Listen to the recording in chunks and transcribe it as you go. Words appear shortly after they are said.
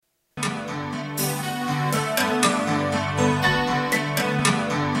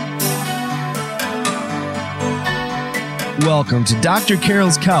Welcome to Dr.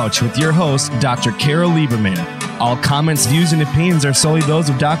 Carol's Couch with your host, Dr. Carol Lieberman. All comments, views, and opinions are solely those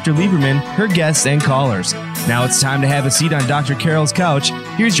of Dr. Lieberman, her guests, and callers. Now it's time to have a seat on Dr. Carol's Couch.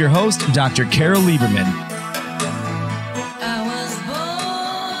 Here's your host, Dr. Carol Lieberman.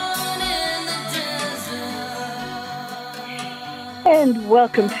 And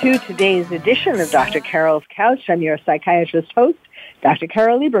welcome to today's edition of Dr. Carol's Couch. I'm your psychiatrist host, Dr.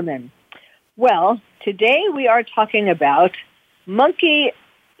 Carol Lieberman. Well, today we are talking about monkeypoxalypse.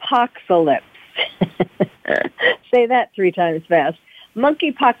 Say that 3 times fast.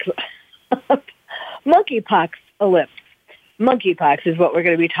 Monkeypoxalypse. Monkeypox is what we're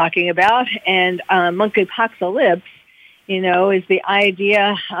going to be talking about. And monkeypoxalypse, is the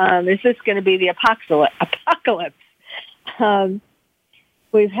idea, is this going to be the apocalypse?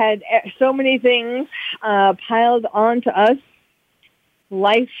 We've had so many things piled onto us,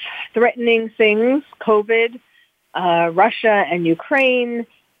 life-threatening things, COVID, Russia and Ukraine,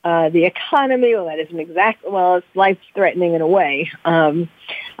 the economy. Well, that isn't it's life-threatening in a way.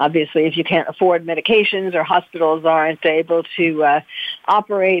 Obviously, if you can't afford medications or hospitals aren't able to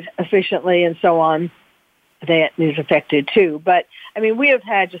operate efficiently and so on, that is affected too. But, we have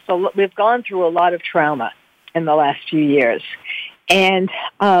had we've gone through a lot of trauma in the last few years. And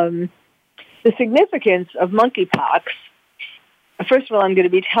the significance of monkeypox, first of all, I'm going to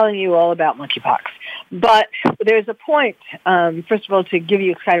be telling you all about monkeypox. But there's a point, first of all, to give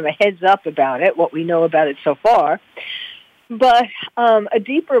you kind of a heads up about it, what we know about it so far. But a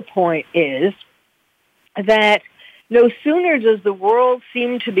deeper point is that no sooner does the world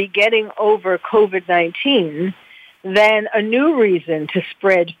seem to be getting over COVID-19 than a new reason to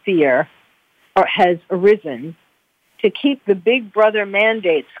spread fear has arisen to keep the big brother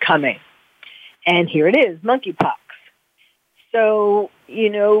mandates coming. And here it is, monkeypox. So,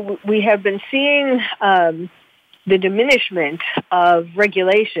 we have been seeing the diminishment of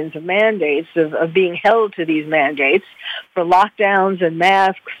regulations, of mandates, of being held to these mandates for lockdowns and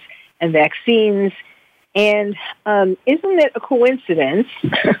masks and vaccines. And isn't it a coincidence,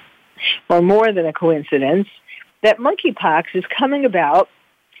 or more than a coincidence, that monkeypox is coming about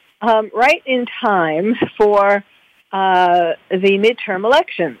right in time for the midterm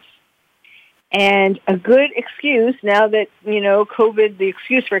elections? And a good excuse, now that, COVID, the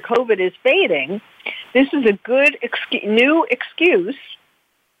excuse for COVID is fading, this is a good new excuse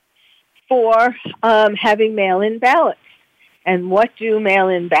for having mail-in ballots. And what do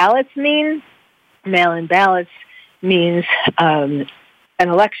mail-in ballots mean? Mail-in ballots means an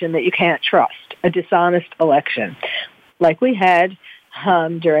election that you can't trust, a dishonest election, like we had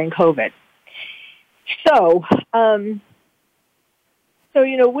during COVID. So,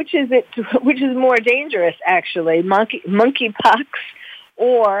 which is more dangerous, actually, monkeypox,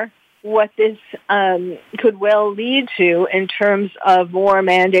 or what this could well lead to in terms of more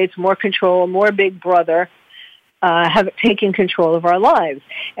mandates, more control, more Big Brother taking control of our lives.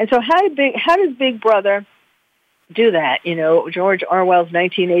 And so how does Big Brother do that? George Orwell's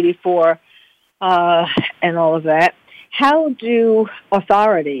 1984 and all of that. How do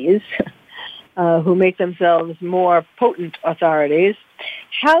authorities, who make themselves more potent authorities,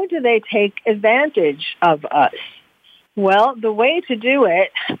 how do they take advantage of us? Well, the way to do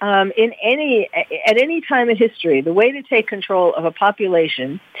it at any time in history, the way to take control of a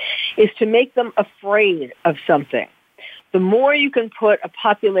population is to make them afraid of something. The more you can put a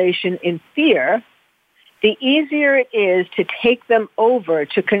population in fear, the easier it is to take them over,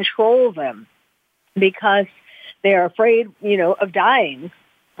 to control them, because they are afraid, of dying.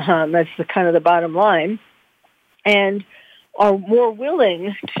 That's the bottom line, and are more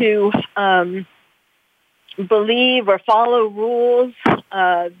willing to believe or follow rules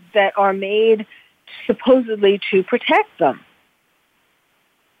that are made supposedly to protect them.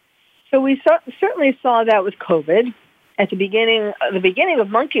 So we certainly saw that with COVID. At the beginning of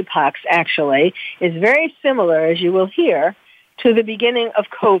monkeypox, actually, is very similar, as you will hear, to the beginning of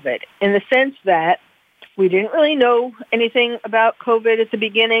COVID, in the sense that we didn't really know anything about COVID at the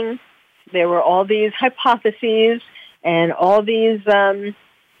beginning. There were all these hypotheses and all these, where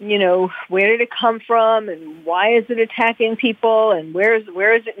did it come from and why is it attacking people and where is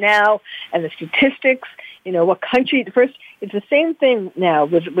it now, and the statistics, what country, first, it's the same thing now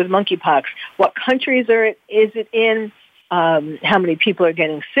with monkeypox. What countries is it in? How many people are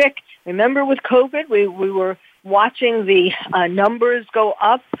getting sick? Remember with COVID, we were watching the numbers go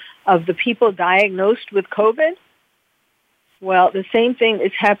up of the people diagnosed with COVID. Well, the same thing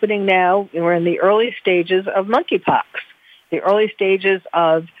is happening now. We're in the early stages of monkeypox, the early stages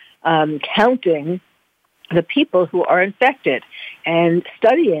of counting the people who are infected and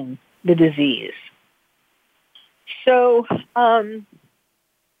studying the disease. So,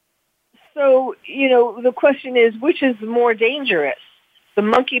 the question is, which is more dangerous, the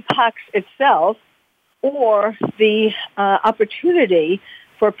monkeypox itself or the opportunity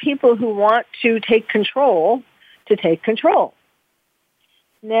for people who want to take control to take control?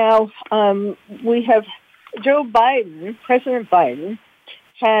 Now, we have Joe Biden, President Biden,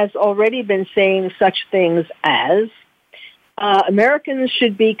 has already been saying such things as Americans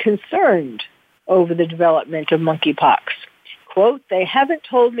should be concerned over the development of monkeypox. Quote, they haven't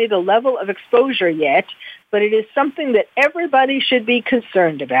told me the level of exposure yet, but it is something that everybody should be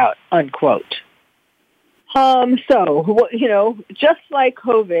concerned about, unquote. Just like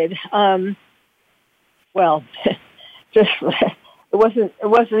COVID, it wasn't,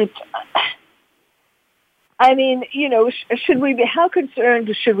 should we be, how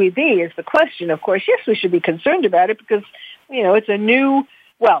concerned should we be is the question. Of course, yes, we should be concerned about it because, it's a new,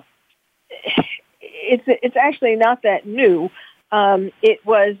 it's actually not that new. But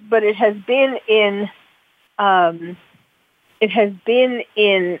it has been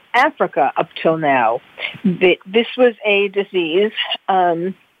in Africa up till now. This was a disease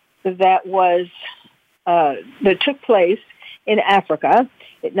that took place in Africa.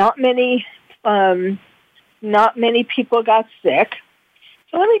 Not many people got sick.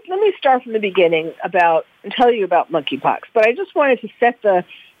 So let me start from the beginning and tell you about monkeypox. But I just wanted to set the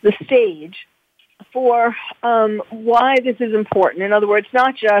stage for why this is important. In other words,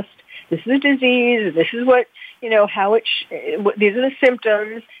 not just this is a disease, this is what these are the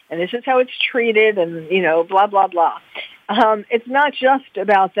symptoms, and this is how it's treated, and blah blah blah. It's not just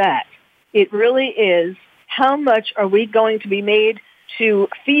about that. It really is how much are we going to be made to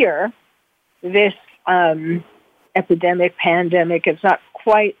fear this epidemic, pandemic. It's not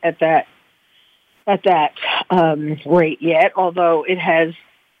quite at that rate yet, although it has.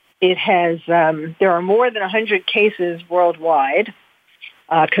 There are more than 100 cases worldwide,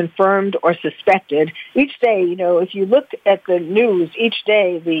 confirmed or suspected. Each day, if you look at the news, each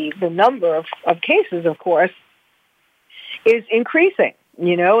day the number of cases, of course, is increasing,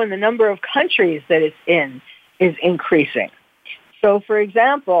 and the number of countries that it's in is increasing. So, for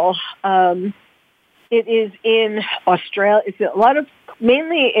example, it is in Australia. It's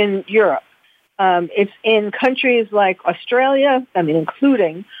mainly in Europe. It's in countries like Australia,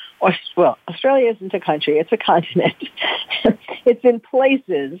 including Australia isn't a country, it's a continent. It's in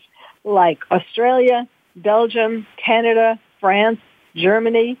places like Australia, Belgium, Canada, France,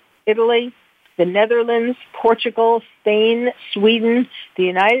 Germany, Italy, the Netherlands, Portugal, Spain, Sweden, the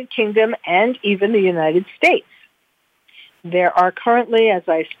United Kingdom, and even the United States. There are currently, as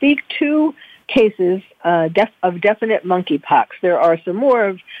I speak, 2 cases of definite monkeypox. There are some more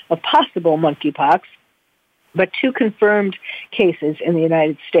of possible monkeypox, but 2 confirmed cases in the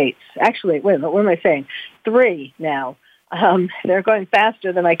United States. Actually, wait a minute, what am I saying? 3 now. They're going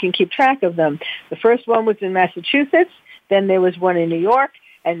faster than I can keep track of them. The first one was in Massachusetts, then there was one in New York,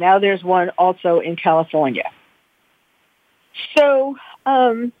 and now there's one also in California. So,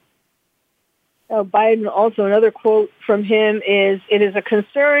 Biden, also another quote from him is, it is a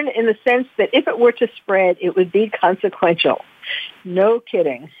concern in the sense that if it were to spread, it would be consequential. No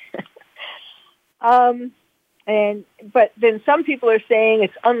kidding. But then some people are saying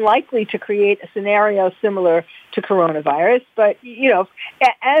it's unlikely to create a scenario similar to coronavirus. But,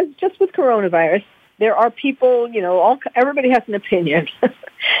 as just with coronavirus, there are people, everybody has an opinion.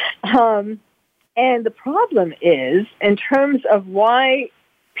 And the problem is, in terms of why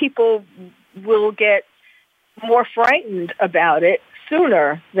people will get more frightened about it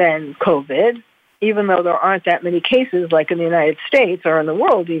sooner than COVID, even though there aren't that many cases like in the United States or in the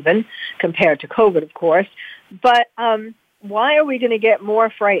world even, compared to COVID, of course. But why are we going to get more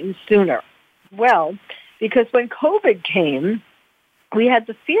frightened sooner? Well, because when COVID came, we had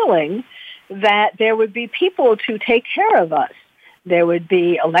the feeling that there would be people to take care of us. There would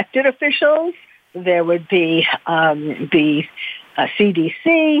be elected officials. There would be CDC,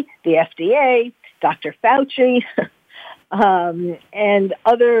 the FDA, Dr. Fauci, and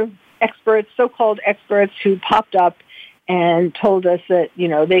other experts, so-called experts who popped up and told us that,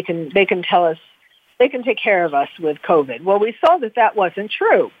 they can tell us, they can take care of us with COVID. Well, we saw that wasn't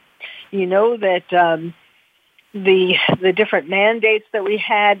true. That the different mandates that we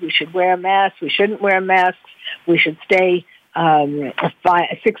had, we should wear masks, we shouldn't wear masks, we should stay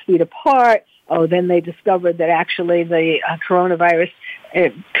 6 feet apart. Oh, then they discovered that actually the coronavirus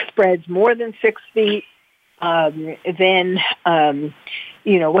spreads more than 6 feet. You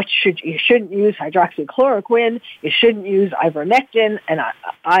shouldn't use hydroxychloroquine. You shouldn't use ivermectin. And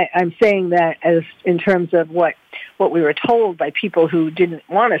I'm saying that as in terms of what we were told by people who didn't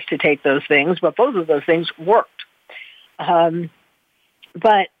want us to take those things, but both of those things worked.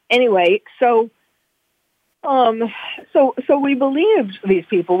 But anyway, so we believed these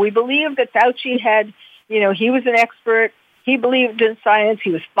people. We believed that Fauci had, he was an expert. He believed in science.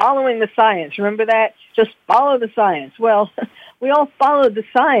 He was following the science. Remember that? Just follow the science. Well, we all followed the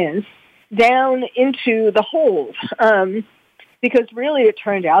science down into the holes, because really it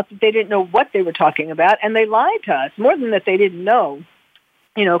turned out that they didn't know what they were talking about, and they lied to us. More than that, they didn't know.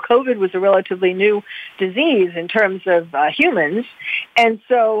 COVID was a relatively new disease in terms of humans, and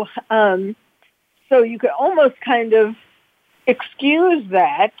so you could almost kind of excuse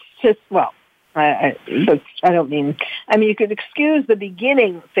that. You could excuse the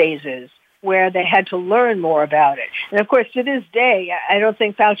beginning phases where they had to learn more about it. And of course, to this day, I don't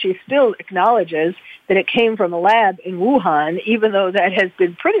think Fauci still acknowledges that it came from a lab in Wuhan, even though that has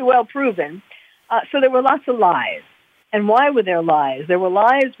been pretty well proven. So there were lots of lies. And why were there lies? There were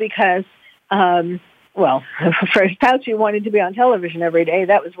lies because, Fauci wanted to be on television every day.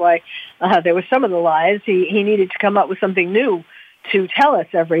 That was why there were some of the lies. He needed to come up with something new to tell us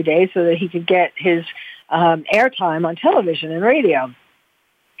every day so that he could get his airtime on television and radio.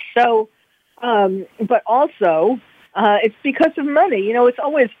 So, but also, it's because of money. It's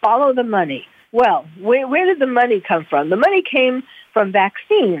always follow the money. Well, where did the money come from? The money came from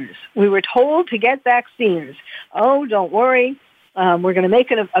vaccines. We were told to get vaccines. Oh, don't worry. We're going to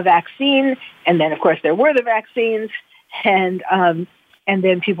make a vaccine. And then, of course, there were the vaccines. And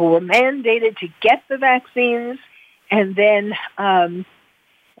then people were mandated to get the vaccines. And then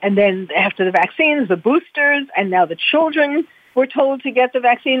after the vaccines, the boosters, and now the children were told to get the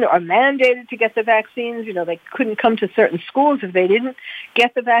vaccine or mandated to get the vaccines. They couldn't come to certain schools if they didn't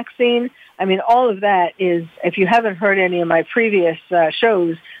get the vaccine. I mean, all of that is, if you haven't heard any of my previous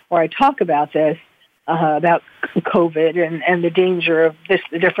shows where I talk about this, about COVID and the danger of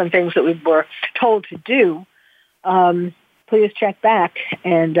the different things that we were told to do, please check back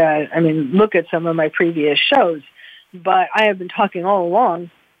and, look at some of my previous shows. But I have been talking all along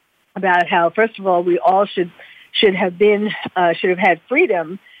about how, first of all, we all should have had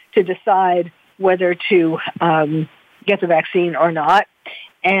freedom to decide whether to get the vaccine or not.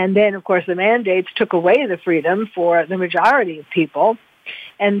 And then, of course, the mandates took away the freedom for the majority of people.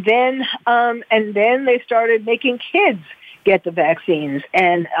 And then they started making kids get the vaccines.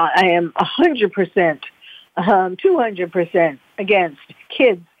 And I am 100%, 200% against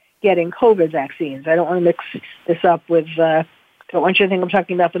kids getting COVID vaccines. I don't want to mix this up with, don't want you to think I'm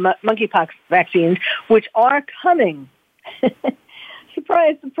talking about the monkeypox vaccines, which are coming.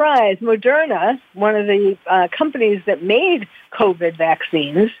 Surprise, surprise. Moderna, one of the companies that made COVID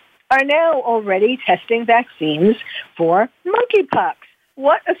vaccines, are now already testing vaccines for monkeypox.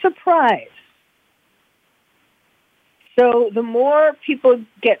 What a surprise. So the more people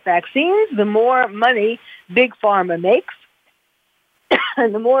get vaccines, the more money Big Pharma makes,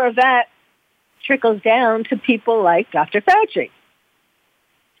 and the more of that trickles down to people like Dr. Fauci.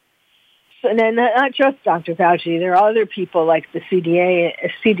 And then not just Dr. Fauci, there are other people like the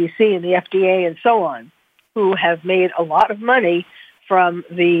CDC and the FDA and so on who have made a lot of money from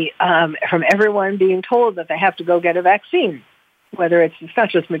everyone being told that they have to go get a vaccine. Whether it's not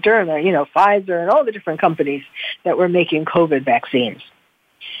just Moderna, Pfizer and all the different companies that were making COVID vaccines.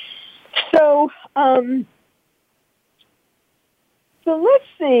 So let's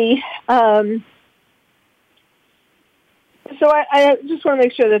see. So I just want to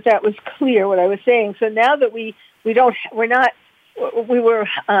make sure that was clear what I was saying. So now that we were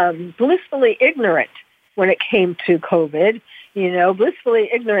blissfully ignorant when it came to COVID, blissfully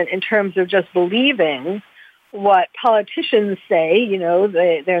ignorant in terms of just believing what politicians say.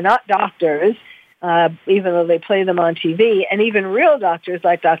 They're not doctors, even though they play them on TV, and even real doctors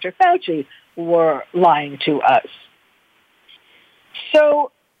like Dr. Fauci were lying to us.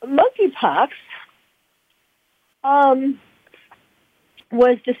 So monkeypox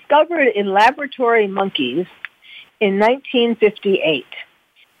was discovered in laboratory monkeys in 1958.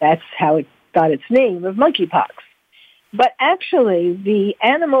 That's how it got its name of monkeypox. But actually, the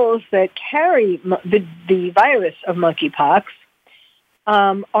animals that carry the virus of monkeypox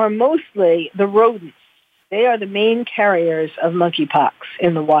are mostly the rodents. They are the main carriers of monkeypox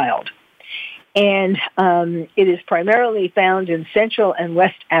in the wild. And it is primarily found in Central and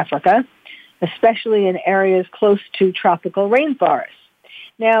West Africa, especially in areas close to tropical rainforests.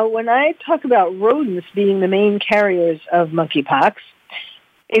 Now, when I talk about rodents being the main carriers of monkeypox,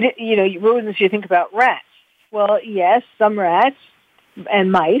 rodents, you think about rats. Well, yes, some rats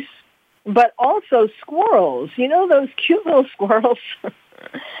and mice, but also squirrels. Those cute little squirrels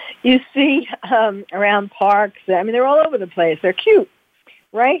you see around parks. They're all over the place. They're cute,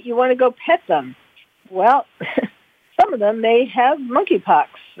 right? You want to go pet them. Well, some some of them may have monkeypox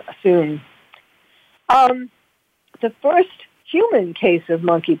soon. The first human case of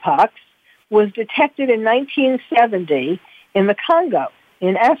monkeypox was detected in 1970 in the Congo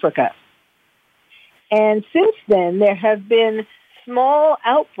in Africa. And since then, there have been small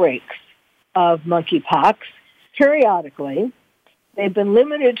outbreaks of monkeypox periodically. They've been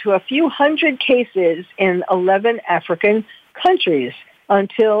limited to a few hundred cases in 11 African countries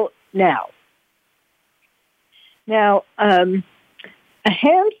until now. Now, a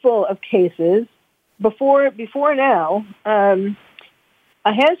handful of cases before now, a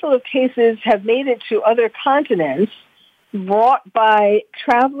handful of cases have made it to other continents brought by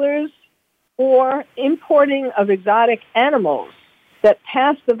travelers or importing of exotic animals that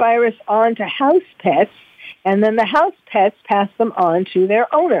pass the virus on to house pets, and then the house pets pass them on to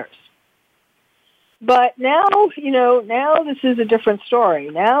their owners. But now, now this is a different story.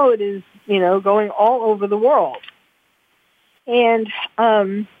 Now it is, going all over the world. And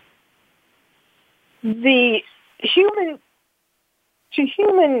the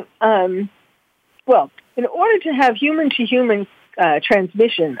human-to-human, in order to have human-to-human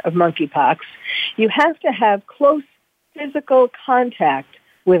transmission of monkeypox, you have to have close physical contact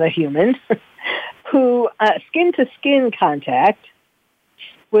with a human, skin-to-skin contact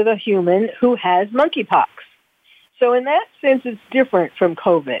with a human who has monkeypox. So in that sense, it's different from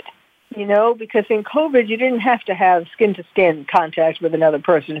COVID, because in COVID, you didn't have to have skin-to-skin contact with another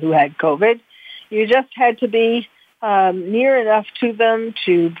person who had COVID. You just had to be near enough to them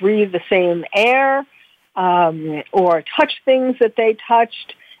to breathe the same air or touch things that they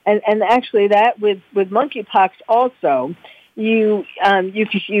touched. And actually that with monkeypox also, you can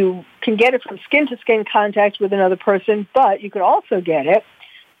get it from skin-to-skin contact with another person, but you could also get it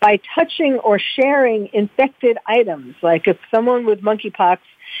by touching or sharing infected items. Like if someone with monkeypox,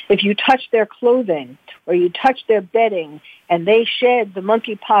 if you touch their clothing or you touch their bedding and they shed the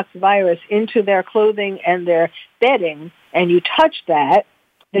monkeypox virus into their clothing and their bedding and you touch that,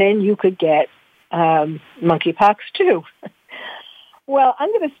 then you could get monkeypox too. Well,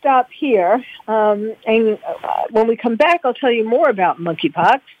 I'm going to stop here, and when we come back, I'll tell you more about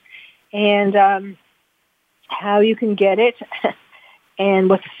monkeypox and how you can get it and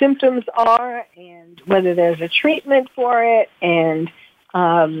what the symptoms are and whether there's a treatment for it, and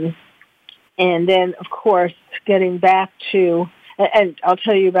then, of course, getting back to, and I'll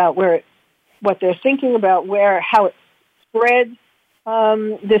tell you about what they're thinking about how it spread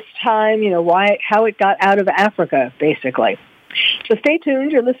this time, how it got out of Africa, basically. So stay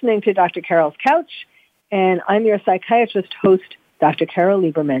tuned. You're listening to Dr. Carol's Couch, and I'm your psychiatrist host, Dr. Carol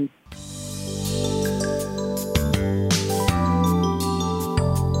Lieberman.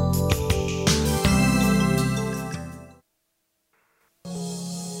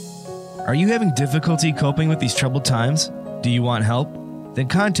 Are you having difficulty coping with these troubled times? Do you want help? Then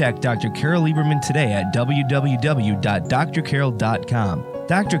contact Dr. Carol Lieberman today at www.drcarol.com.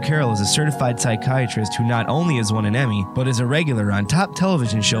 Dr. Carol is a certified psychiatrist who not only has won an Emmy, but is a regular on top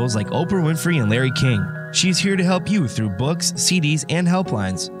television shows like Oprah Winfrey and Larry King. She's here to help you through books, CDs, and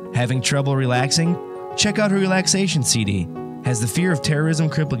helplines. Having trouble relaxing? Check out her relaxation CD. Has the fear of terrorism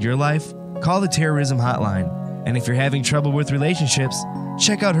crippled your life? Call the terrorism hotline. And if you're having trouble with relationships,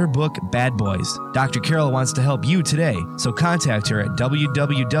 check out her book, Bad Boys. Dr. Carol wants to help you today, so contact her at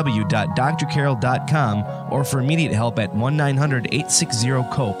www.drcarol.com or for immediate help at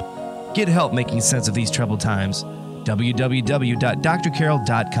 1-900-860-COPE. Get help making sense of these troubled times.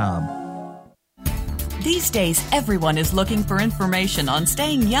 www.drcarol.com. These days, everyone is looking for information on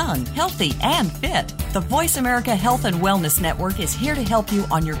staying young, healthy, and fit. The Voice America Health and Wellness Network is here to help you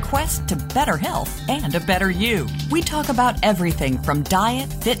on your quest to better health and a better you. We talk about everything from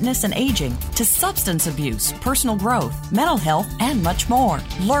diet, fitness, and aging to substance abuse, personal growth, mental health, and much more.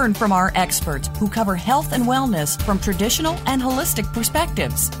 Learn from our experts who cover health and wellness from traditional and holistic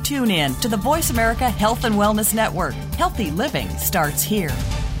perspectives. Tune in to the Voice America Health and Wellness Network. Healthy living starts here.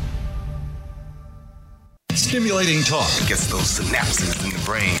 Stimulating talk gets those synapses in the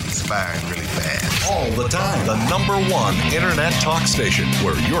brain firing really fast. all the time. The #1 internet talk station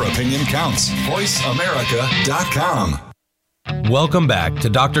where your opinion counts. VoiceAmerica.com. Welcome back to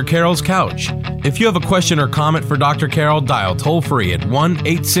Dr. Carol's Couch. If you have a question or comment for Dr. Carol, dial toll free at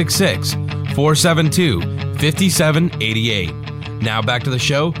 1-866-472-5788. Now back to the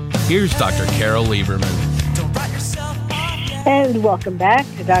show. Here's Dr. Carol Lieberman. And welcome back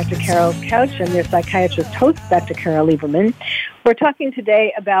to Dr. Carol's Couch. I'm your psychiatrist host, Dr. Carol Lieberman. We're talking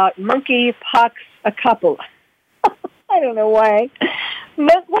today about monkeypox a couple. I don't know why.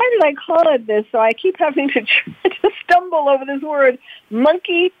 But why did I call it this? So I keep having to stumble over this word,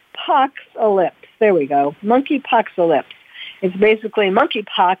 monkeypox-alypse. There we go. Monkeypoxalypse. It's basically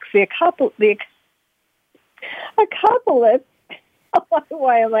monkeypox, the apocalypse.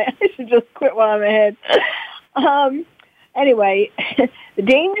 Why am I should just quit while I'm ahead. Anyway, the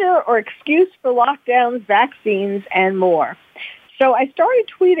danger or excuse for lockdowns, vaccines, and more. So I started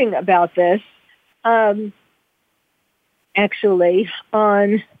tweeting about this, actually,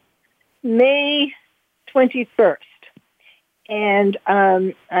 on May 21st. And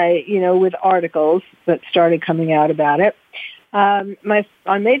with articles that started coming out about it. On May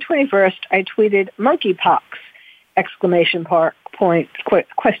 21st, I tweeted monkeypox!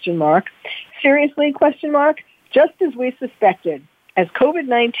 Question mark. Seriously? Question mark. Just as we suspected, as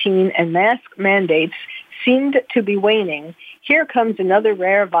COVID-19 and mask mandates seemed to be waning, here comes another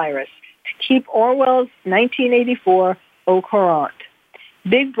rare virus to keep Orwell's 1984 au courant.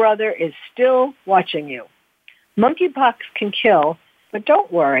 Big Brother is still watching you. Monkeypox can kill, but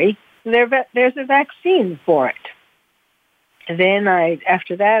don't worry, there's a vaccine for it. And then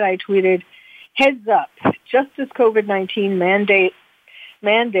after that, I tweeted, heads up, just as COVID-19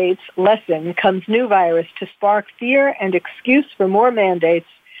 mandates lessen, comes new virus to spark fear and excuse for more mandates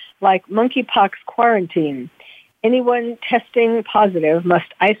like monkeypox quarantine. Anyone testing positive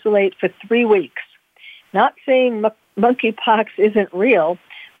must isolate for 3 weeks. Not saying monkeypox isn't real,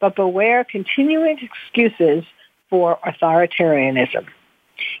 but beware continuing excuses for authoritarianism.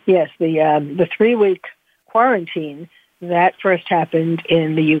 Yes, the 3-week quarantine, that first happened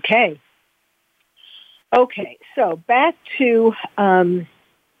in the UK. Okay, so back to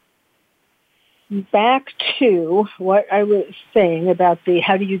what I was saying about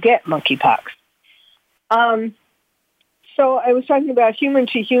how do you get monkeypox. So I was talking about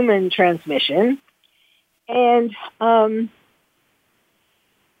human-to-human transmission, and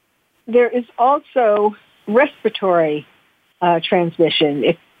there is also respiratory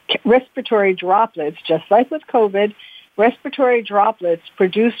transmission. Respiratory droplets, just like with COVID, respiratory droplets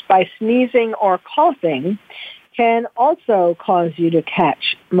produced by sneezing or coughing can also cause you to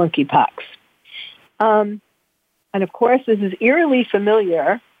catch monkeypox. And of course, this is eerily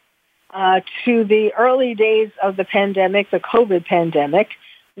familiar to the early days of the pandemic, the COVID pandemic,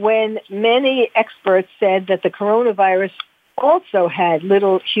 when many experts said that the coronavirus also had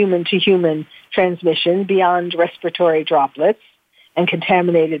little human-to-human transmission beyond respiratory droplets and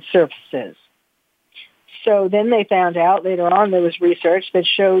contaminated surfaces. So then they found out later on there was research that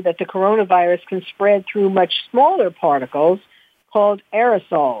showed that the coronavirus can spread through much smaller particles called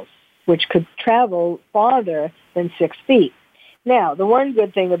aerosols, which could travel farther than 6 feet. Now, the one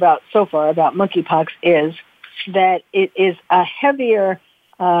good thing about monkeypox is that it is a heavier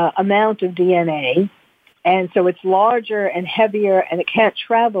amount of DNA, and so it's larger and heavier, and it can't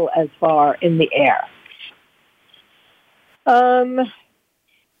travel as far in the air.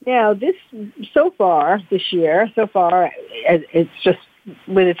 Now, this year, it's just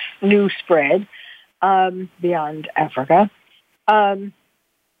with its new spread beyond Africa. The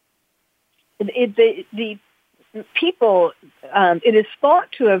people, it is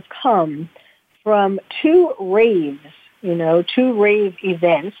thought to have come from 2 raves, 2 rave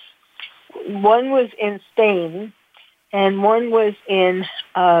events. One was in Spain, and one was in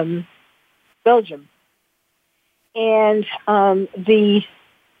Belgium. And they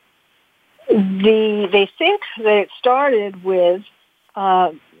think that it started with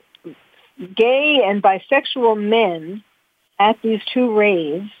gay and bisexual men at these 2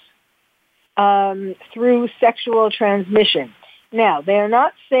 raves through sexual transmission. Now, they're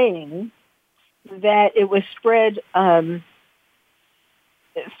not saying that it was spread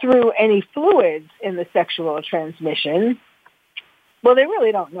through any fluids in the sexual transmission. Well, they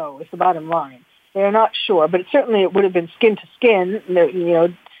really don't know, is the bottom line. They're not sure, but certainly it would have been skin to skin.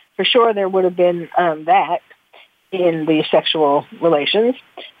 For sure there would have been that in the sexual relations.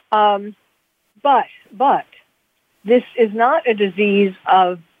 But this is not a disease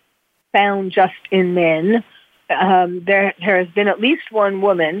found just in men. There has been at least one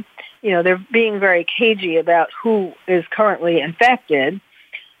woman. They're being very cagey about who is currently infected.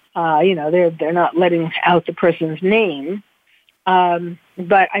 They're not letting out the person's name.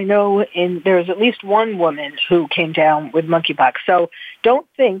 But I know there's at least one woman who came down with monkeypox. So don't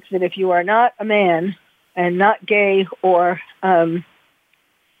think that if you are not a man and not gay or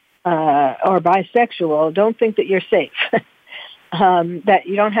bisexual, don't think that you're safe. That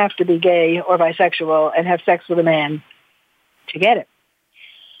you don't have to be gay or bisexual and have sex with a man to get it.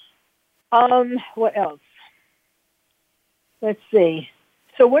 What else? Let's see.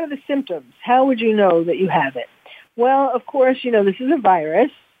 So what are the symptoms? How would you know that you have it? Well, of course, this is a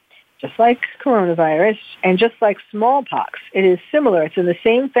virus, just like coronavirus and just like smallpox. It is similar. It's in the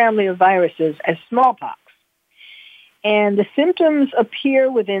same family of viruses as smallpox. And the symptoms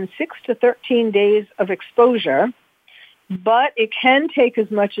appear within 6 to 13 days of exposure, but it can take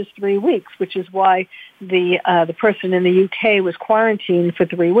as much as 3 weeks, which is why the person in the UK was quarantined for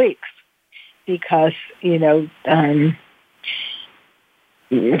 3 weeks, because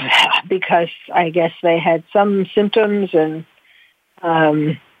because I guess they had some symptoms, and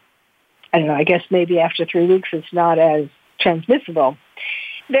I don't know. I guess maybe after 3 weeks it's not as transmissible.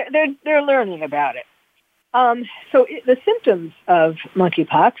 They're learning about it. The symptoms of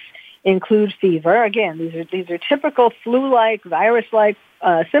monkeypox include fever. Again, these are typical flu-like, virus-like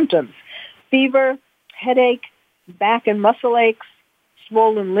symptoms: fever, headache, back and muscle aches,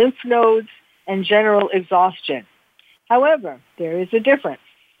 swollen lymph nodes, and general exhaustion. However, there is a difference,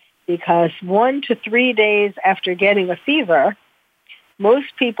 because 1 to 3 days after getting a fever,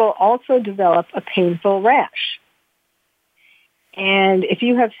 most people also develop a painful rash. And if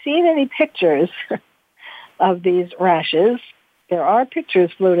you have seen any pictures of these rashes, there are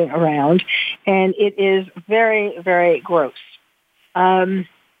pictures floating around, and it is very, very gross.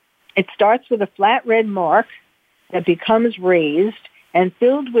 It starts with a flat red mark that becomes raised and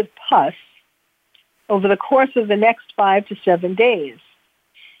filled with pus over the course of the next 5 to 7 days.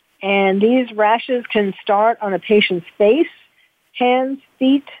 And these rashes can start on a patient's face, hands,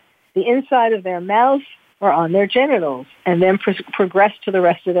 feet, the inside of their mouth, or on their genitals, and then progress to the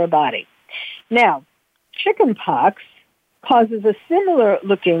rest of their body. Now, chickenpox causes a similar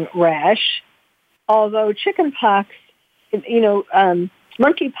looking rash, although chickenpox,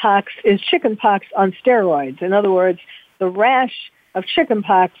 monkeypox is chickenpox on steroids. In other words, the rash of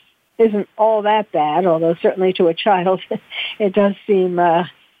chickenpox isn't all that bad, although certainly to a child it does seem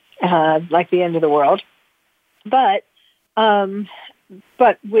like the end of the world. But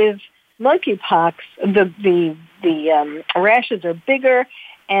with monkeypox, the rashes are bigger,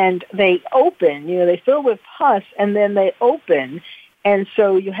 and they open. They fill with pus, and then they open, and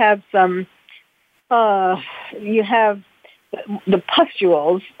so you have some. You have the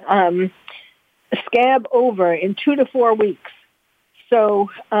pustules scab over in 2 to 4 weeks. So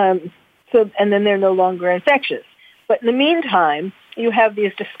and then they're no longer infectious. But in the meantime, you have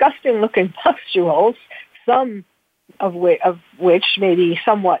these disgusting-looking pustules, some of which may be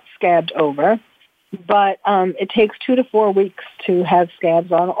somewhat scabbed over, but it takes 2 to 4 weeks to have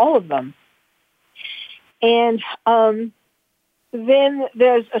scabs on all of them. And then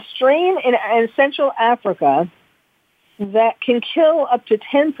there's a strain in Central Africa that can kill up to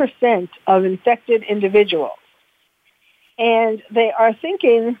 10% of infected individuals. And they are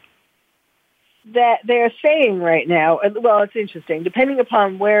thinking that they're saying right now, well, it's interesting, depending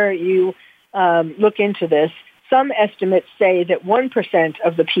upon where you look into this, some estimates say that 1%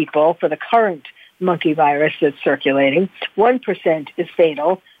 of the people for the current monkey virus that's circulating, 1% is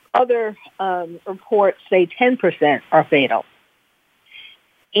fatal. Other reports say 10% are fatal.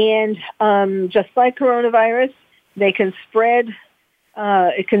 And just like coronavirus, they can spread.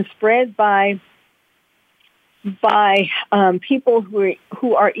 It can spread by people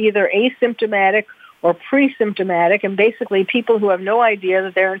who are either asymptomatic or pre-symptomatic, and basically people who have no idea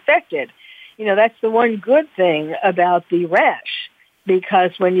that they're infected. That's the one good thing about the rash,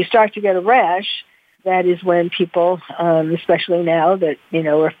 because when you start to get a rash, that is when people, especially now that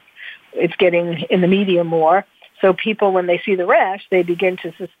it's getting in the media more. So people, when they see the rash, they begin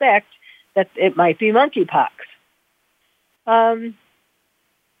to suspect that it might be monkeypox.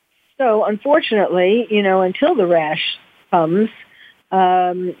 So unfortunately, until the rash comes,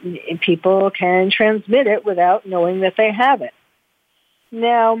 people can transmit it without knowing that they have it.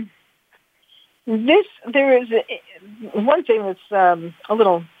 Now, there is one thing that's a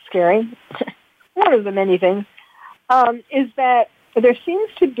little scary. One of the many things is that there seems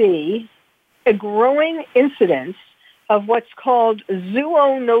to be a growing incidence of what's called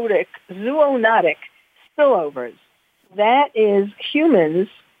zoonotic spillovers. That is humans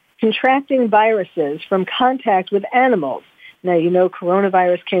contracting viruses from contact with animals. Now,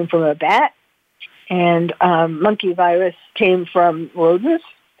 coronavirus came from a bat, and monkey virus came from rodents,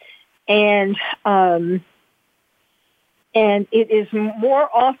 and it is more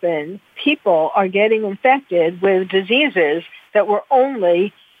often people are getting infected with diseases that were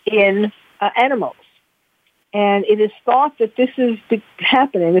only in animals. And it is thought that this is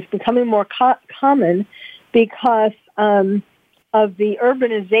happening. It's becoming more common because of the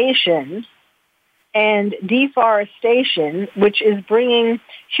urbanization and deforestation, which is bringing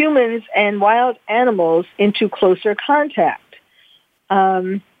humans and wild animals into closer contact.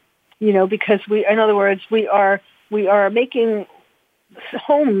 Because in other words, we are making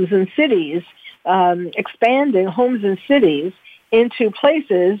homes and cities, expanding homes and cities into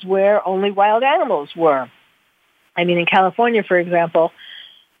places where only wild animals were. I mean, in California, for example,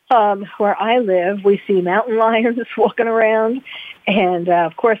 where I live, we see mountain lions walking around, and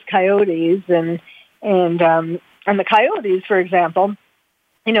of course coyotes, and the coyotes, for example.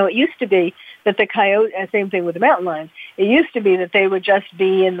 You know, it used to be that the coyote, same thing with the mountain lions. It used to be that they would just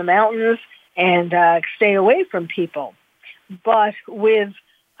be in the mountains and stay away from people. But with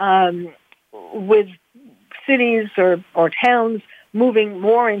cities or towns moving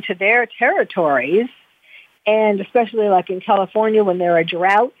more into their territories, and especially like in California when there are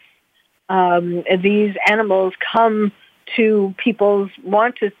droughts, these animals come to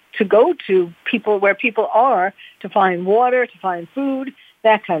want to go to people where people are to find water, to find food,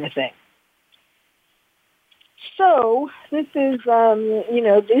 that kind of thing. So this is,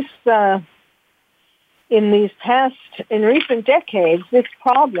 in recent decades, this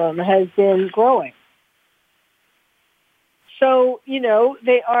problem has been growing. So, you know,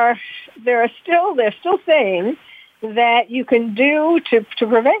 they're still saying that you can do to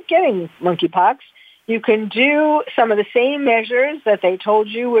prevent getting monkeypox, you can do some of the same measures that they told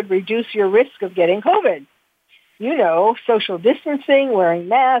you would reduce your risk of getting COVID. You know, social distancing, wearing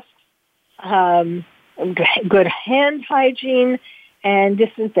masks, good hand hygiene, and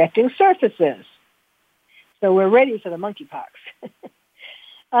disinfecting surfaces. So we're ready for the monkeypox.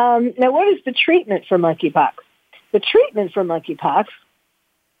 Now, what is the treatment for monkeypox? The treatment for monkeypox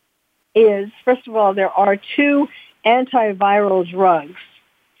is, first of all, there are 2 antiviral drugs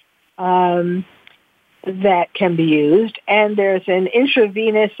that can be used, and there's an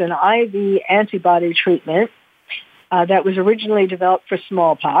intravenous and IV antibody treatment that was originally developed for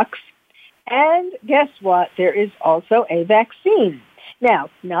smallpox. And guess what? There is also a vaccine. Now,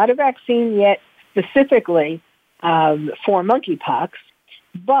 not a vaccine yet specifically for monkeypox,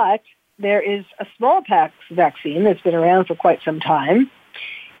 but there is a smallpox vaccine that's been around for quite some time.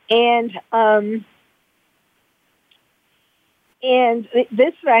 And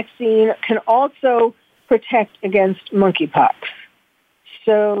this vaccine can also protect against monkeypox.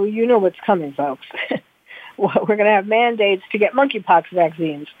 So you know what's coming, folks. We're going to have mandates to get monkeypox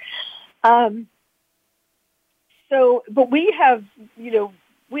vaccines. But we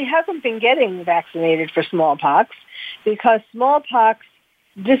haven't been getting vaccinated for smallpox because smallpox,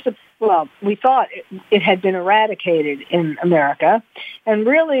 we thought it had been eradicated in America, and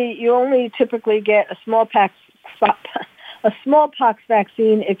really you only typically get a smallpox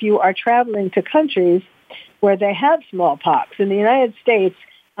vaccine if you are traveling to countries where they have smallpox. In the United States,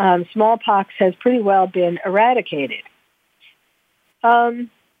 smallpox has pretty well been eradicated. So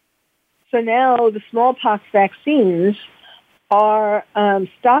now the smallpox vaccines are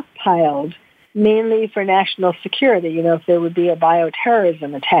stockpiled mainly for national security, you know, if there would be a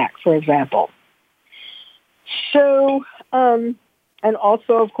bioterrorism attack, for example. So, and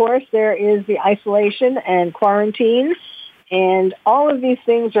also, of course, there is the isolation and quarantine, and all of these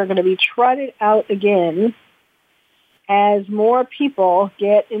things are going to be trotted out again as more people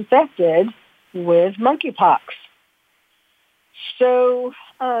get infected with monkeypox. So,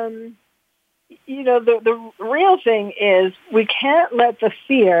 you know, the real thing is we can't let the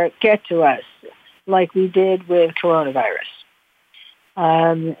fear get to us like we did with coronavirus.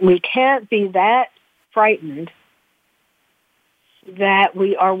 We can't be that frightened that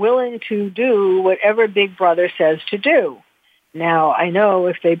we are willing to do whatever Big Brother says to do. Now, I know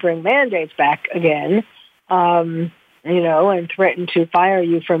if they bring mandates back again, you know, and threaten to fire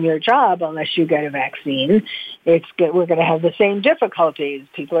you from your job unless you get a vaccine, we're going to have the same difficulties.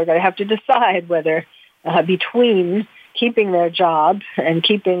 People are going to have to decide whether between keeping their job and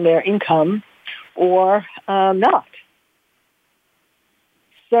keeping their income or not.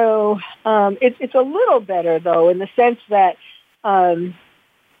 So it's a little better, though, in the sense that, at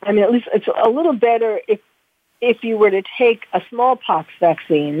least it's a little better if you were to take a smallpox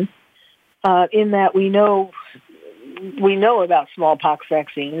vaccine, in that we know about smallpox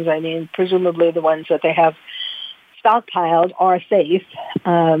vaccines. I mean, presumably the ones that they have stockpiled are safe.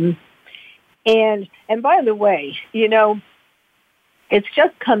 And by the way, you know, it's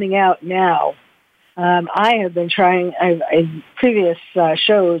just coming out now. I have been trying, in previous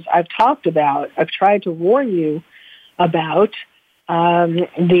shows, I've tried to warn you about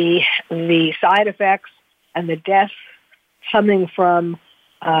the side effects and the deaths coming from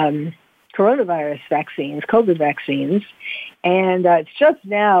coronavirus vaccines, COVID vaccines, and it's just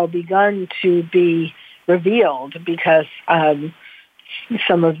now begun to be revealed because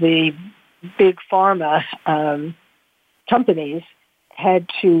some of the big pharma companies had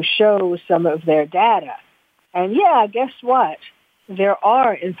to show some of their data. And yeah, guess what? there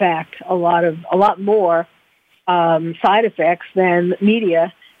are, in fact, a lot more side effects than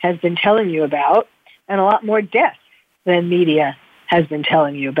media has been telling you about, and a lot more deaths than media has been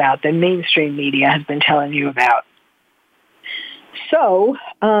telling you about, than mainstream media has been telling you about. So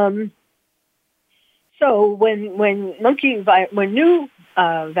when new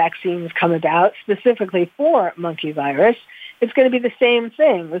vaccines come about, specifically for monkey virus, it's going to be the same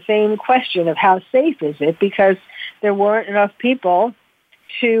thing, the same question of how safe is it, because there weren't enough people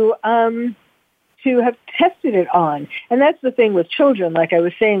to have tested it on. And that's the thing with children, like I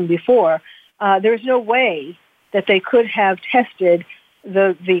was saying before. There's no way that they could have tested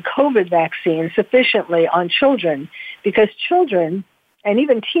the COVID vaccine sufficiently on children, because children and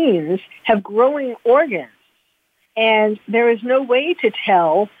even teens have growing organs. And there is no way to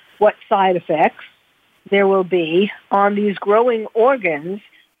tell what side effects there will be on these growing organs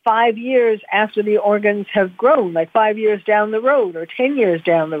 5 years after the organs have grown, like 5 years down the road or 10 years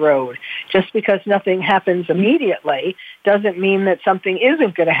down the road. Just because nothing happens immediately doesn't mean that something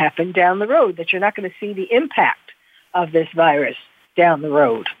isn't going to happen down the road, that you're not going to see the impact of this virus down the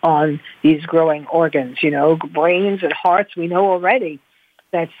road on these growing organs. Brains and hearts, we know already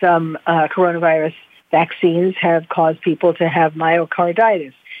that some coronavirus vaccines have caused people to have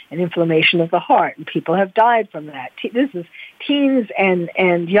myocarditis, an inflammation of the heart, and people have died from that. This is teens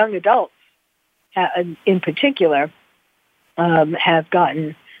and young adults in particular have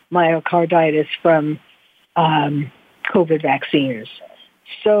gotten myocarditis from COVID vaccines.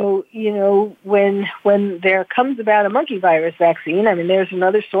 So, when there comes about a monkey virus vaccine, there's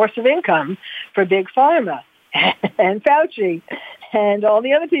another source of income for Big Pharma and Fauci and all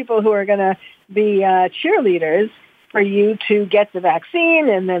the other people who are going to be cheerleaders for you to get the vaccine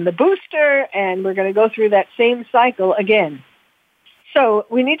and then the booster, and we're going to go through that same cycle again. So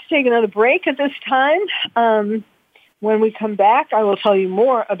we need to take another break at this time. When we come back, I will tell you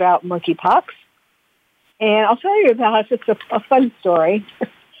more about monkeypox, and I'll tell you about just a fun story,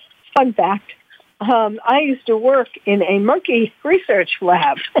 fun fact. I used to work in a monkey research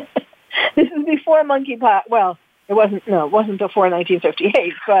lab. This is before monkeypox. Well, it wasn't before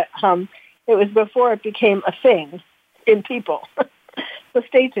 1958, but it was before it became a thing in people. So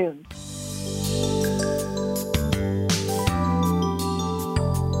stay tuned.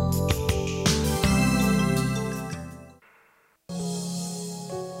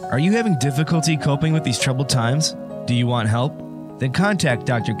 Are you having difficulty coping with these troubled times? Do you want help? Then contact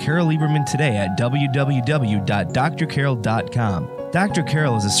Dr. Carol Lieberman today at www.drcarol.com. Dr.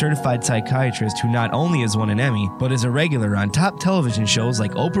 Carol is a certified psychiatrist who not only has won an Emmy, but is a regular on top television shows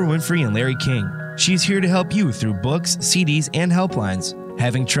like Oprah Winfrey and Larry King. She's here to help you through books, CDs, and helplines.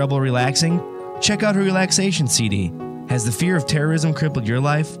 Having trouble relaxing? Check out her relaxation CD. Has the fear of terrorism crippled your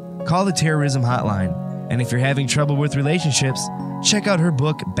life? Call the terrorism hotline. And if you're having trouble with relationships, check out her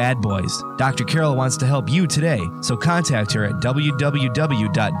book, Bad Boys. Dr. Carol wants to help you today, so contact her at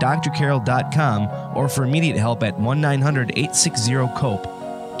www.drcarol.com or for immediate help at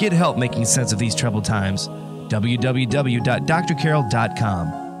 1-900-860-COPE. Get help making sense of these troubled times.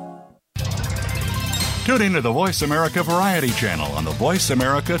 www.drcarol.com. Tune in to the Voice America Variety channel on the Voice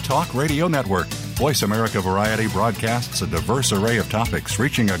America Talk Radio Network. Voice America Variety broadcasts a diverse array of topics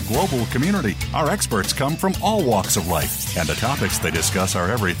reaching a global community. Our experts come from all walks of life, and the topics they discuss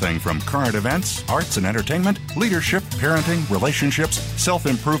are everything from current events, arts and entertainment, leadership, parenting, relationships,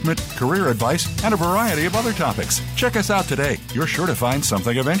 self-improvement, career advice, and a variety of other topics. Check us out today. You're sure to find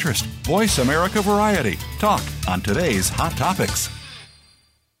something of interest. Voice America Variety. Talk on today's hot topics.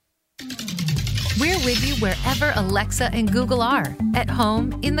 We're with you wherever Alexa and Google are. At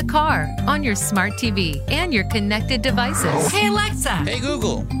home, in the car, on your smart TV, and your connected devices. Hey, Alexa. Hey,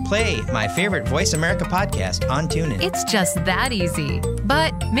 Google. Play my favorite Voice America podcast on TuneIn. It's just that easy.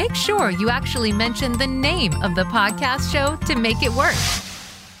 But make sure you actually mention the name of the podcast show to make it work.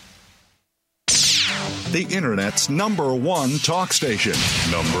 The Internet's #1 talk station.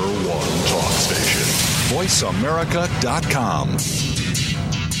 #1 talk station. VoiceAmerica.com.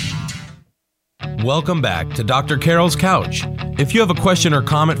 Welcome back to Dr. Carol's Couch. If you have a question or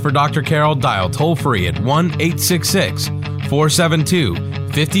comment for Dr. Carol, dial toll-free at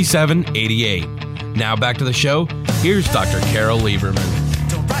 1-866-472-5788. Now back to the show. Here's Dr. Carol Lieberman.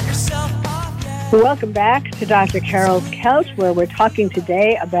 Welcome back to Dr. Carol's Couch, where we're talking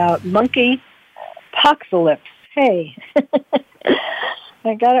today about monkeypocalypse. Hey,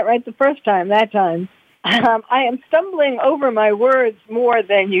 I got it right the first time, that time. I am stumbling over my words more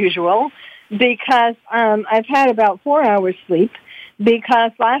than usual, because I've had about 4 hours sleep,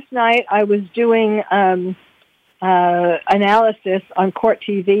 because last night I was doing analysis on Court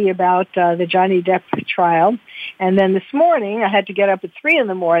TV about the Johnny Depp trial. And then this morning, I had to get up at 3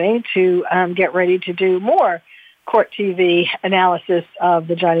 a.m. to get ready to do more Court TV analysis of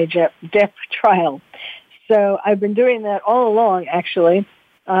the Johnny Depp trial. So I've been doing that all along, actually.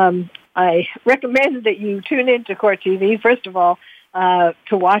 I recommend that you tune into Court TV, first of all, to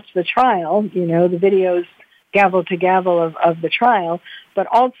watch the trial, the videos gavel to gavel of the trial, but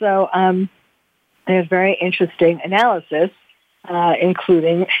also there's very interesting analysis,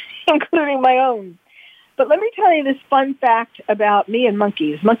 including my own. But let me tell you this fun fact about me and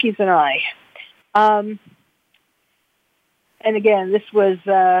monkeys and I. And again, this was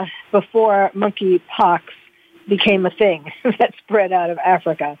before monkeypox became a thing that spread out of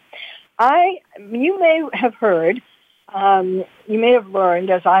Africa. You may have heard, you may have learned,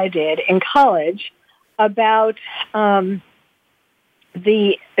 as I did in college, about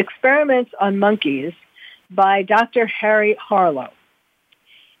the experiments on monkeys by Dr. Harry Harlow.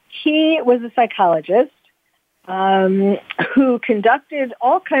 He was a psychologist who conducted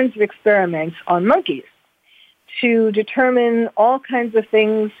all kinds of experiments on monkeys to determine all kinds of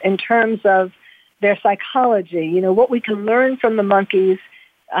things in terms of their psychology, what we can learn from the monkeys,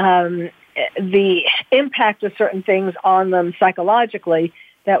 the impact of certain things on them psychologically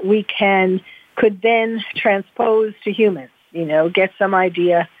that we could then transpose to humans, get some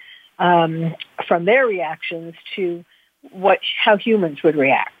idea from their reactions to how humans would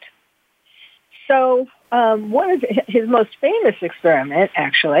react. So one of his most famous experiment,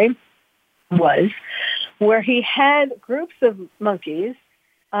 actually, was where he had groups of monkeys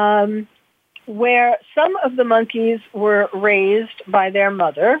where some of the monkeys were raised by their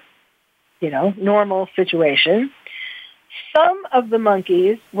mother, normal situation. Some of the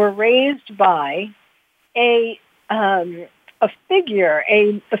monkeys were raised by a figure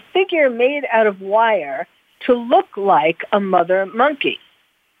made out of wire to look like a mother monkey.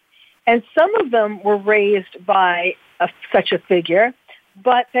 And some of them were raised by such a figure,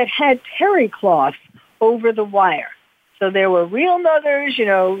 but that had terry cloth over the wire. So there were real mothers,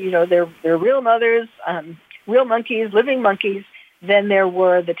 they're real mothers, real monkeys, living monkeys. Then there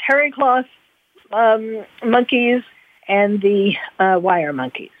were the terry cloth monkeys and the wire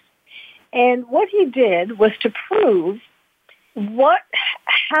monkeys. And what he did was to prove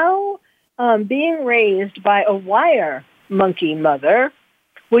how being raised by a wire monkey mother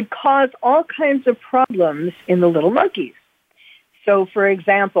would cause all kinds of problems in the little monkeys. So, for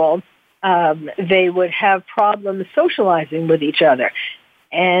example, they would have problems socializing with each other,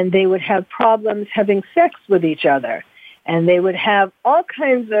 and they would have problems having sex with each other, and they would have all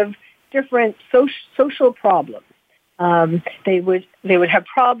kinds of different social problems. They would have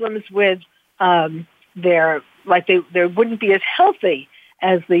problems with they wouldn't be as healthy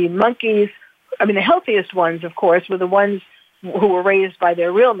as the monkeys. I mean, the healthiest ones, of course, were the ones who were raised by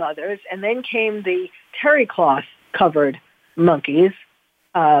their real mothers, and then came the terry cloth covered monkeys,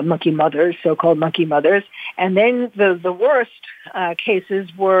 monkey mothers, so-called monkey mothers, and then the worst cases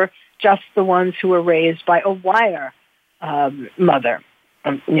were just the ones who were raised by a wire mother,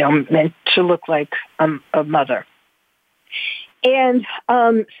 meant to look like a mother. And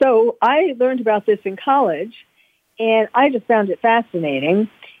so I learned about this in college, and I just found it fascinating.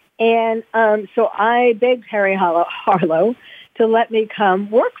 And so I begged Harry Harlow to let me come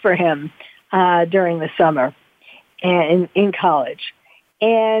work for him during the summer and in college.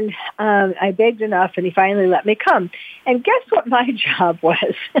 And I begged enough, and he finally let me come. And guess what my job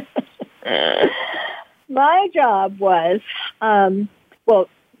was? My job was,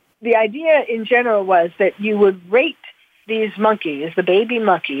 the idea in general was that you would rate these monkeys, the baby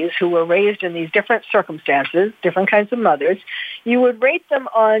monkeys who were raised in these different circumstances, different kinds of mothers. You would rate them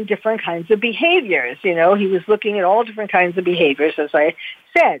on different kinds of behaviors. He was looking at all different kinds of behaviors, as I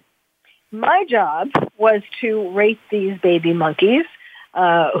said. My job was to rate these baby monkeys,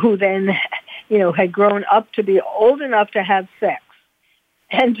 who then, had grown up to be old enough to have sex,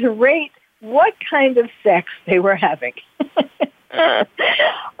 and to rate what kind of sex they were having.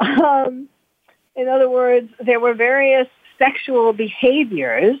 In other words, there were various sexual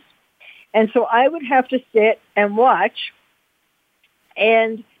behaviors, and so I would have to sit and watch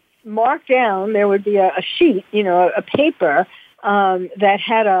and mark down. There would be a sheet, a paper that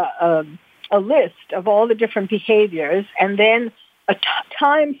had a list of all the different behaviors, and then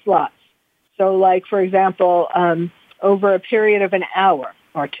time slots. So, like, for example, over a period of an hour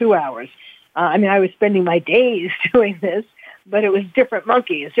or 2 hours. I was spending my days doing this, but it was different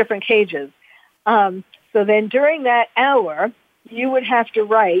monkeys, different cages. So then during that hour, you would have to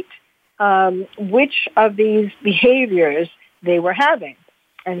write which of these behaviors they were having.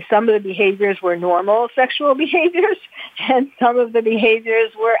 And some of the behaviors were normal sexual behaviors, and some of the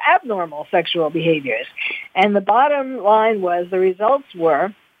behaviors were abnormal sexual behaviors. And the bottom line was the results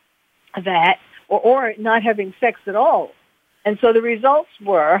were that, or not having sex at all. And so the results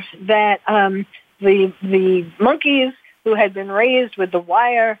were that the monkeys who had been raised with the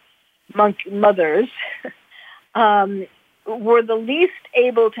wire mothers were the least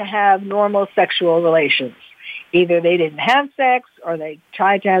able to have normal sexual relations. Either they didn't have sex, or they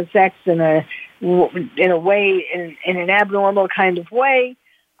tried to have sex in a way, in an abnormal kind of way.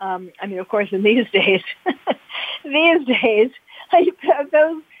 I mean, of course, in these days, those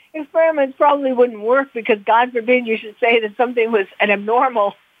experiments probably wouldn't work, because God forbid you should say that something was an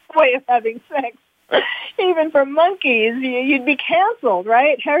abnormal way of having sex. Even for monkeys, you'd be canceled,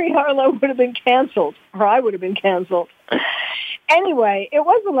 right? Harry Harlow would have been canceled, or I would have been canceled. Anyway, it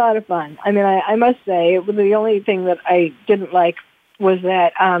was a lot of fun. I mean, I must say, the only thing that I didn't like was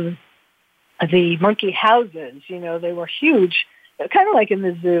that the monkey houses, they were huge, kind of like in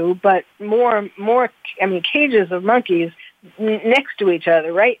the zoo, but more, cages of monkeys next to each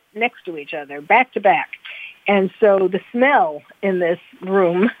other, right next to each other, back to back. And so the smell in this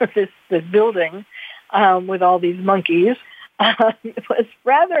room, this building, with all these monkeys, was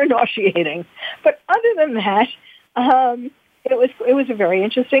rather nauseating. But other than that, it was a very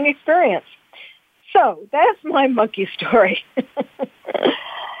interesting experience. So that's my monkey story.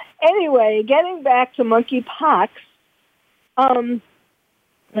 Anyway, getting back to monkeypox,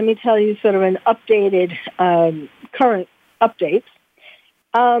 let me tell you sort of an updated, current updates.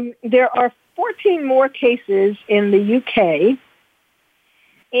 There are 14 more cases in the UK,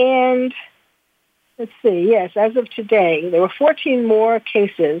 and let's see, yes, as of today, there were 14 more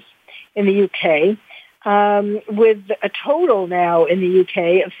cases in the UK, with a total now in the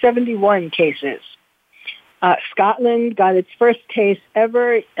UK of 71 cases. Scotland got its first case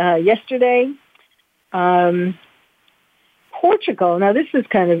ever yesterday. Portugal, now this is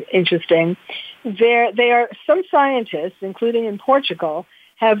kind of interesting. Some scientists, including in Portugal,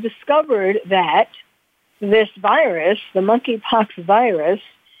 have discovered that this virus, the monkeypox virus,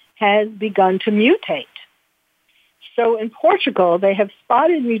 has begun to mutate. So in Portugal, they have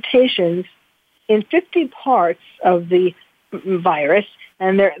spotted mutations in 50 parts of the virus,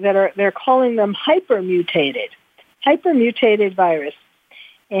 and they're calling them hypermutated virus.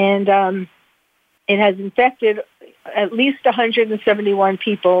 And it has infected at least 171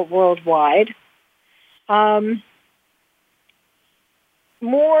 people worldwide.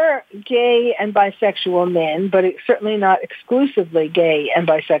 More gay and bisexual men, but it's certainly not exclusively gay and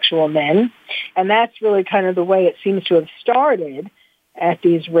bisexual men. And that's really kind of the way it seems to have started at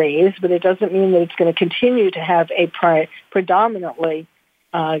these raves, but it doesn't mean that it's going to continue to have a predominantly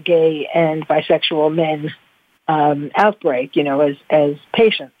gay and bisexual men outbreak, as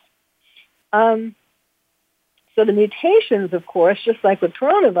patients. So the mutations, of course, just like with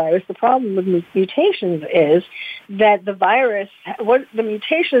coronavirus, the problem with mutations is that the virus, what the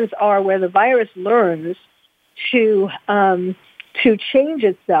mutations are where the virus learns to change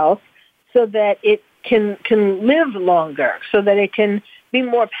itself so that it can live longer, so that it can be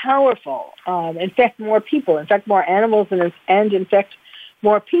more powerful, infect more people, infect more animals, and infect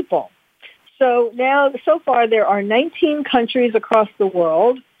more people. So now, so far, there are 19 countries across the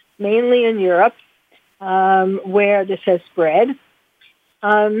world, mainly in Europe, where this has spread.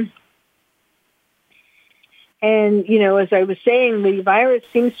 And, as I was saying, the virus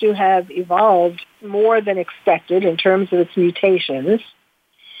seems to have evolved more than expected in terms of its mutations.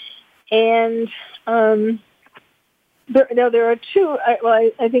 And there are two,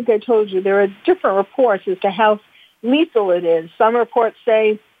 I think I told you, there are different reports as to how lethal it is. Some reports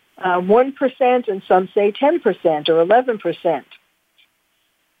say 1%, and some say 10% or 11%.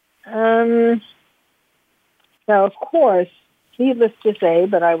 Now, of course, needless to say,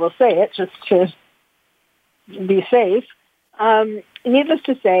 but I will say it just to be safe, needless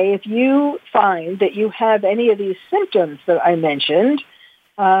to say, if you find that you have any of these symptoms that I mentioned,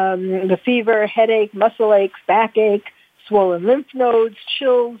 the fever, headache, muscle aches, backache, swollen lymph nodes,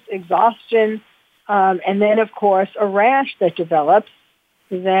 chills, exhaustion, and then, of course, a rash that develops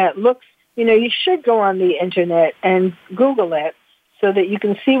that looks, you should go on the Internet and Google it so that you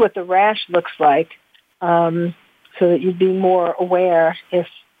can see what the rash looks like, so that you'd be more aware if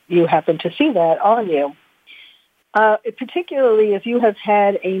you happen to see that on you. Particularly if you have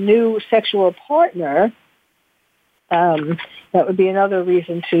had a new sexual partner, that would be another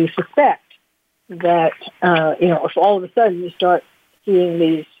reason to suspect that, if all of a sudden you start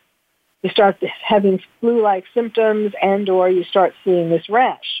seeing you start having flu-like symptoms and or you start seeing this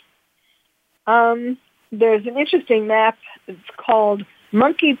rash. There's an interesting map. It's called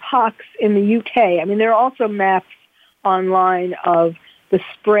monkeypox in the UK. I mean, there are also maps online of the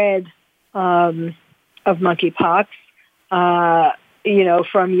spread of monkeypox,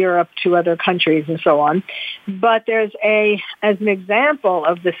 from Europe to other countries and so on. But as an example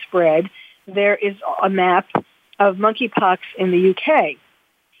of the spread, there is a map of monkeypox in the UK.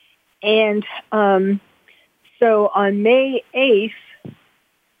 And so on May 6th,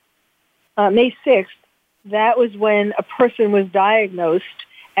 that was when a person was diagnosed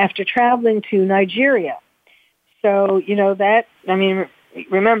after traveling to Nigeria. So,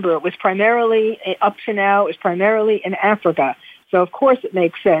 remember, it was primarily, up to now, it was primarily in Africa. So, of course, it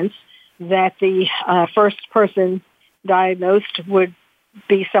makes sense that the first person diagnosed would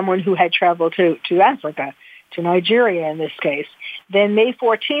be someone who had traveled to Africa, to Nigeria in this case. Then May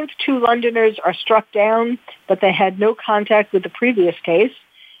 14th, 2 Londoners are struck down, but they had no contact with the previous case.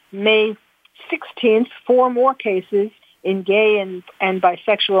 May 16th, 4 more cases in gay and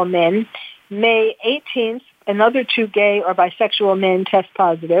bisexual men. May 18th, another 2 gay or bisexual men test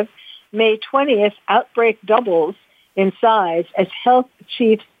positive. May 20th, outbreak doubles in size as health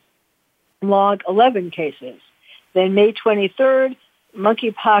chiefs log 11 cases. Then May 23rd,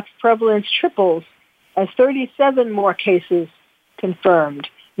 monkeypox prevalence triples as 37 more cases confirmed.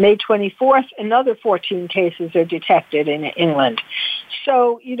 May 24th, another 14 cases are detected in England.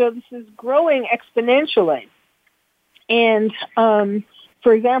 So, this is growing exponentially. And,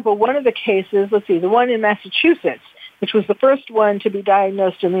 for example, one of the cases, the one in Massachusetts, which was the first one to be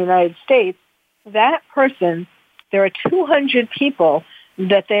diagnosed in the United States, that person, there are 200 people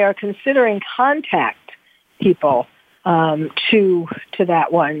that they are considering contact people to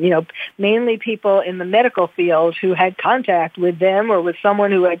that one. Mainly people in the medical field who had contact with them or with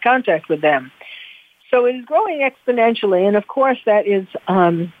someone who had contact with them. So it is growing exponentially, and of course that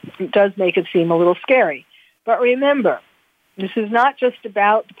does make it seem a little scary. But remember, this is not just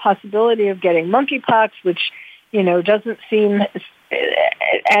about the possibility of getting monkeypox, which doesn't seem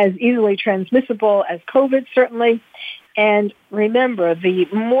as easily transmissible as COVID, certainly. And remember, the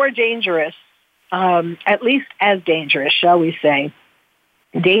more dangerous, at least as dangerous, shall we say,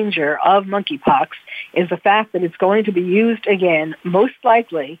 danger of monkeypox is the fact that it's going to be used again, most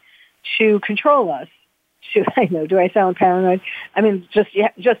likely, to control us. I know, do I sound paranoid? I mean, just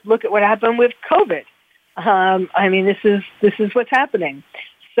look at what happened with COVID. This is what's happening.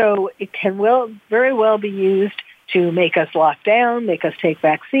 So it can very well be used to make us lock down, make us take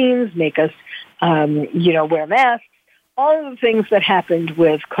vaccines, make us, wear masks, all of the things that happened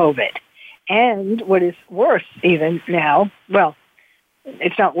with COVID. And what is worse even now, well,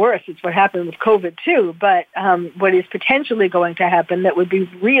 it's not worse, it's what happened with COVID too, but what is potentially going to happen that would be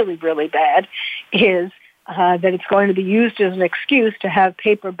really, really bad is that it's going to be used as an excuse to have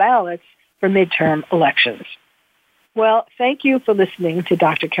paper ballots for midterm elections. Well, thank you for listening to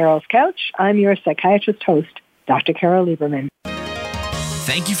Dr. Carol's Couch. I'm your psychiatrist host, Dr. Carol Lieberman.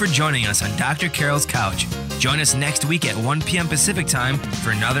 Thank you for joining us on Dr. Carol's Couch. Join us next week at 1 p.m. Pacific Time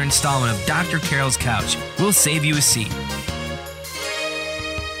for another installment of Dr. Carol's Couch. We'll save you a seat.